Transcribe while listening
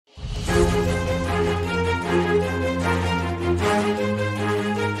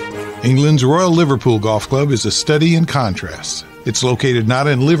England's Royal Liverpool Golf Club is a study in contrasts. It's located not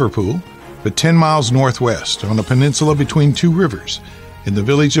in Liverpool, but 10 miles northwest on a peninsula between two rivers in the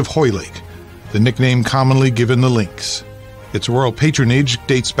village of Hoylake, the nickname commonly given the Links. Its royal patronage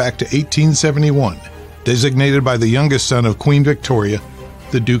dates back to 1871, designated by the youngest son of Queen Victoria,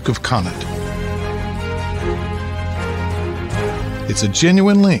 the Duke of Connaught. It's a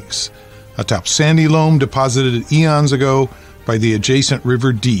genuine links, atop sandy loam deposited eons ago by the adjacent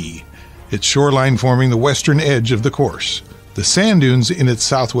River Dee, its shoreline forming the western edge of the course. The sand dunes in its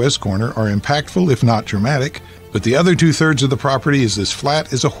southwest corner are impactful, if not dramatic, but the other two-thirds of the property is as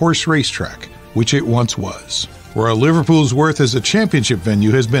flat as a horse racetrack, which it once was. Royal Liverpool's worth as a championship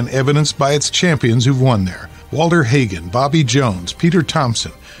venue has been evidenced by its champions who've won there: Walter Hagen, Bobby Jones, Peter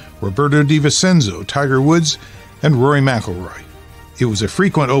Thompson, Roberto Di Vincenzo, Tiger Woods, and Rory McIlroy. It was a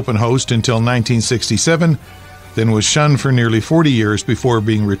frequent open host until 1967, then was shunned for nearly 40 years before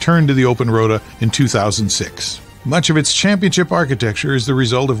being returned to the open rota in 2006. Much of its championship architecture is the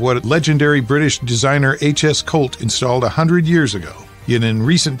result of what legendary British designer H.S. Colt installed 100 years ago. Yet in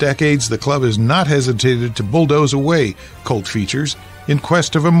recent decades, the club has not hesitated to bulldoze away Colt features in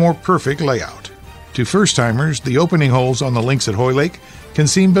quest of a more perfect layout. To first-timers, the opening holes on the links at Hoylake can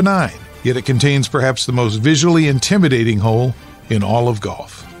seem benign, yet it contains perhaps the most visually intimidating hole in all of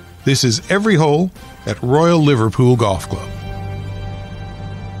golf. This is every hole at Royal Liverpool Golf Club.